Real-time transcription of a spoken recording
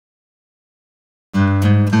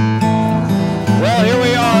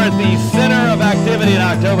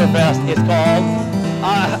Oktoberfest. It's called,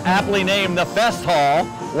 aptly named, the Festhalle.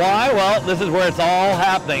 Why? Well, this is where it's all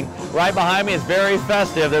happening. Right behind me is very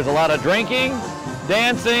festive. There's a lot of drinking,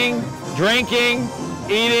 dancing, drinking,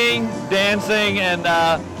 eating, dancing, and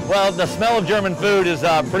well, the smell of German food is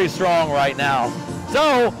pretty strong right now.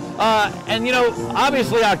 So, and you know,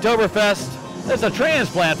 obviously Oktoberfest, it's a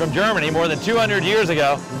transplant from Germany more than 200 years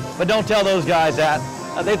ago, but don't tell those guys that.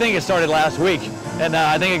 They think it started last week, and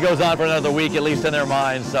I think it goes on for another week, at least in their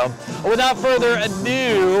minds. So, without further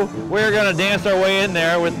ado, we're going to dance our way in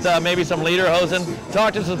there with maybe some lederhosen,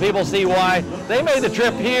 talk to some people, see why they made the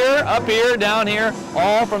trip here, up here, down here,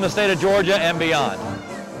 all from the state of Georgia and beyond.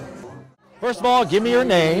 First of all, give me your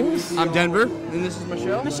names. I'm Denver, and this is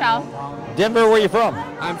Michelle. Michelle. Denver, where are you from?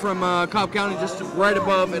 I'm from Cobb County, just right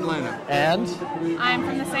above Atlanta. And? I'm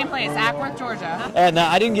from the same place, Ackworth, Georgia. And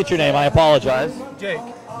I didn't get your name, I apologize. Jake.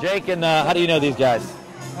 Jake, and how do you know these guys?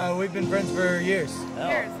 We've been friends for years.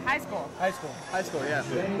 Years, high school. High school. High school, yeah.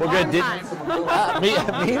 We're good. Time.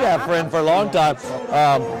 Me that friend for a long time.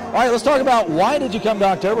 All right, let's talk about why did you come to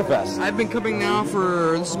Oktoberfest? I've been coming now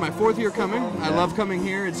this is my 4th year coming. I love coming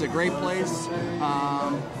here. It's a great place.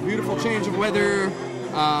 Beautiful change of weather,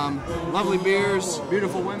 lovely beers,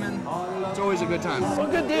 beautiful women. It's always a good time. Well,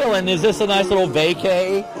 good deal. And is this a nice little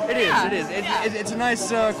vacay? It is. It's a nice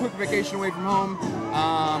quick vacation away from home.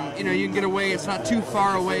 You know, you can get away. It's not too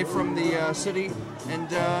far away from the city, and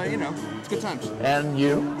you know, it's good times. And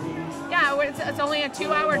you? Yeah, it's only a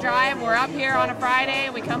 2-hour drive. We're up here on a Friday.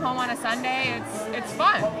 We come home on a Sunday. It's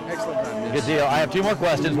fun. Excellent time. Good deal. I have 2 more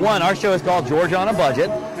questions. One, our show is called Georgia on a Budget.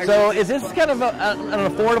 So is this kind of an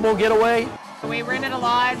affordable getaway? We rented a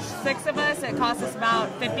lodge, 6 of us. It costs us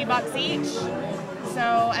about $50 each. So,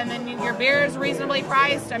 and then your beer is reasonably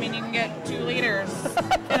priced. I mean, you can get 2 liters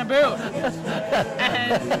in a boot,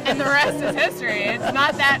 and the rest is history. It's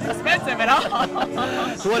not that expensive at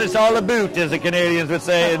all. So what it's all about, as the Canadians would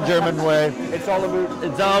say in German way. It's all about.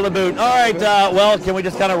 It's all about. All right, well, can we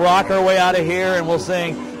just kind of rock our way out of here and we'll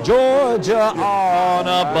sing Georgia on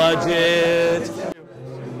a Budget.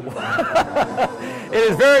 It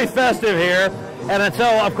is very festive here, and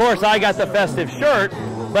so, of course, I got the festive shirt,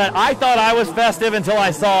 but I thought I was festive until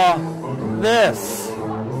I saw this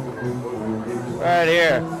right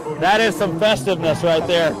here. That is some festiveness right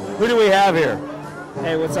there. Who do we have here?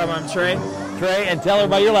 Hey, what's up? I'm Trey. Trey, and tell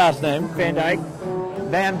everybody your last name. Van Dyke.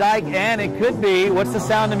 Van Dyke, and it could be, what's the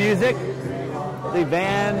sound of music? The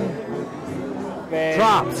Van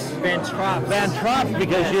Trops. Van Trops. Van Trops,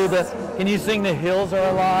 because you're the... Can you sing The Hills Are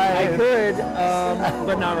Alive? I could,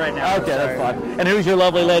 but not right now. Okay, that's fine. And who's your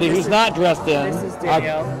lovely lady who's not dressed in? This is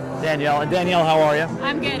Danielle. Danielle. And Danielle, how are you?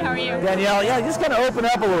 I'm good. How are you? Danielle, yeah, just kind of open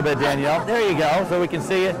up a little bit, Danielle. There you go, so we can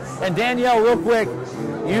see you. And Danielle, real quick,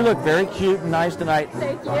 you look very cute and nice tonight.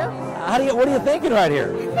 Thank you. What are you thinking right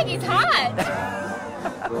here? I think he's hot.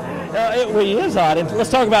 Well, he is hot. And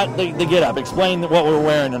let's talk about the get-up. Explain what we're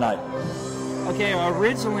wearing tonight. Okay,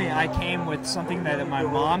 originally I came with something that my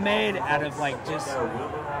mom made out of like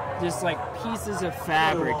just like pieces of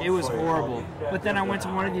fabric. It was horrible. But then I went to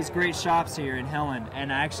one of these great shops here in Helen,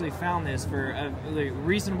 and I actually found this for a really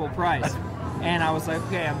reasonable price. And I was like,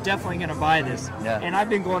 okay, I'm definitely going to buy this. Yeah. And I've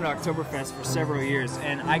been going to Oktoberfest for several years,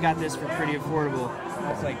 and I got this for pretty affordable.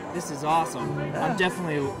 I was like, this is awesome. I'm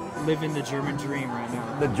definitely living the German dream right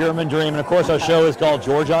now. The German dream. And, of course, our show is called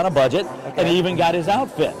Georgia on a Budget. Okay. And he even got his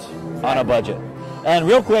outfit on a budget. And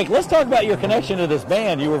real quick, let's talk about your connection to this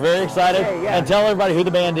band. You were very excited. Okay, yeah. And tell everybody who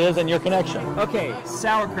the band is and your connection. Okay,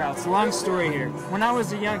 sauerkrauts. Long story here. When I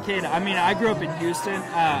was a young kid, I mean, I grew up in Houston.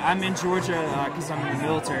 I'm in Georgia because I'm in the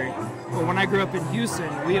military. But when I grew up in Houston,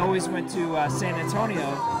 we always went to San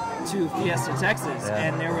Antonio to Fiesta, Texas,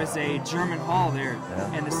 and there was a German hall there,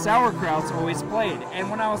 and the sauerkrauts always played.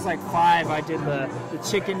 And when I was like 5, I did the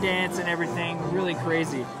chicken dance and everything, really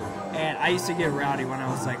crazy. And I used to get rowdy when I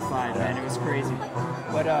was like 5, man. It was crazy.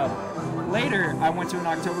 But later, I went to an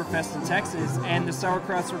Oktoberfest in Texas, and the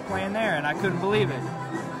sauerkrauts were playing there, and I couldn't believe it.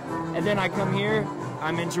 And then I come here,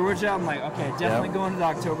 I'm in Georgia, I'm like, okay, definitely going to the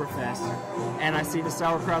Oktoberfest. And I see the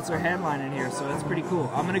sauerkrauts are headlining here, so that's pretty cool.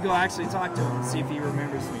 I'm going to go actually talk to him and see if he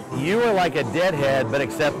remembers me. You are like a deadhead, but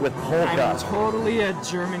except with polka. I'm totally a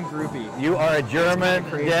German groupie. You are a German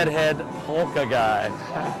deadhead polka guy.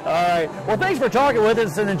 All right. Well, thanks for talking with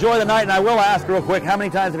us and enjoy the night. And I will ask real quick, how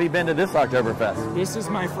many times have you been to this Oktoberfest? This is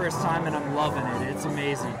my first time, and I'm loving it. It's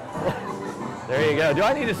amazing. There you go. Do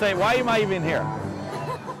I need to say, why am I even here?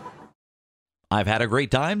 I've had a great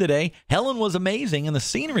time today. Helen was amazing, and the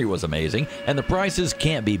scenery was amazing, and the prices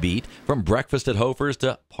can't be beat. From breakfast at Hofer's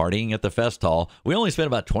to partying at the Festhalle, we only spent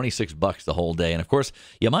about $26 the whole day. And of course,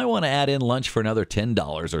 you might want to add in lunch for another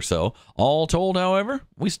 $10 or so. All told, however,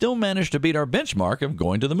 we still managed to beat our benchmark of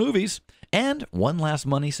going to the movies. And one last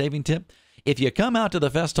money-saving tip. If you come out to the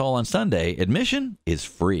Festhalle on Sunday, admission is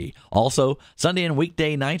free. Also, Sunday and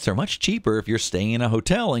weekday nights are much cheaper if you're staying in a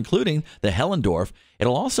hotel, including the Hellendorf.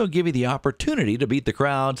 It'll also give you the opportunity to beat the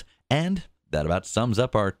crowds. And that about sums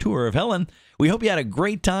up our tour of Helen. We hope you had a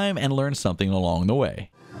great time and learned something along the way.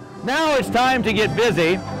 Now it's time to get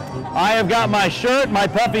busy. I have got my shirt, my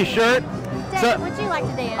puffy shirt. Dad, would you like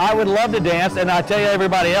to dance? I would love to dance, and I tell you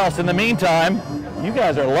everybody else, in the meantime, you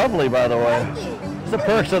guys are lovely, by the way. It's the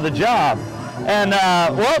perks of the job. And,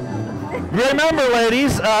 well, remember,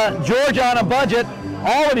 ladies, George on a budget.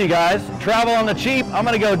 All of you guys, travel on the cheap. I'm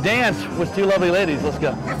going to go dance with two lovely ladies. Let's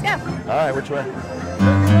go. Let's go. All right, which way?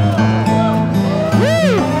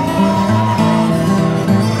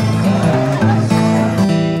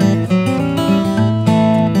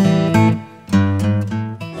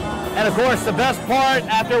 And of course, the best part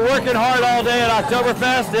after working hard all day at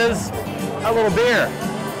Oktoberfest is a little beer.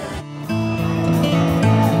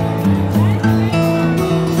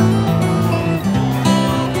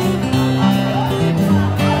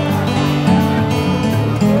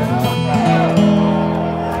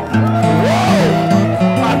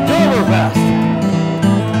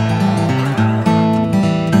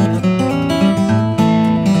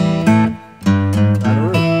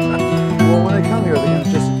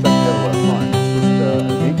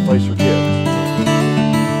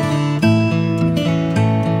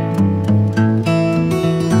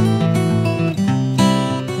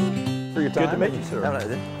 Good to meet you, sir.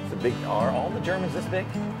 It's a big. Are all the Germans this big?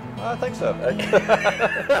 I think so.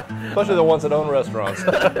 Especially the ones that own restaurants.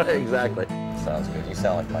 Exactly. Sounds good. You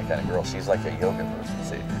sound like my kind of girl. She's like a yoga person.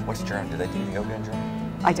 See, what's German? Do they do yoga in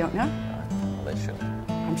Germany? I don't know. Well, they should.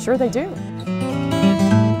 I'm sure they do.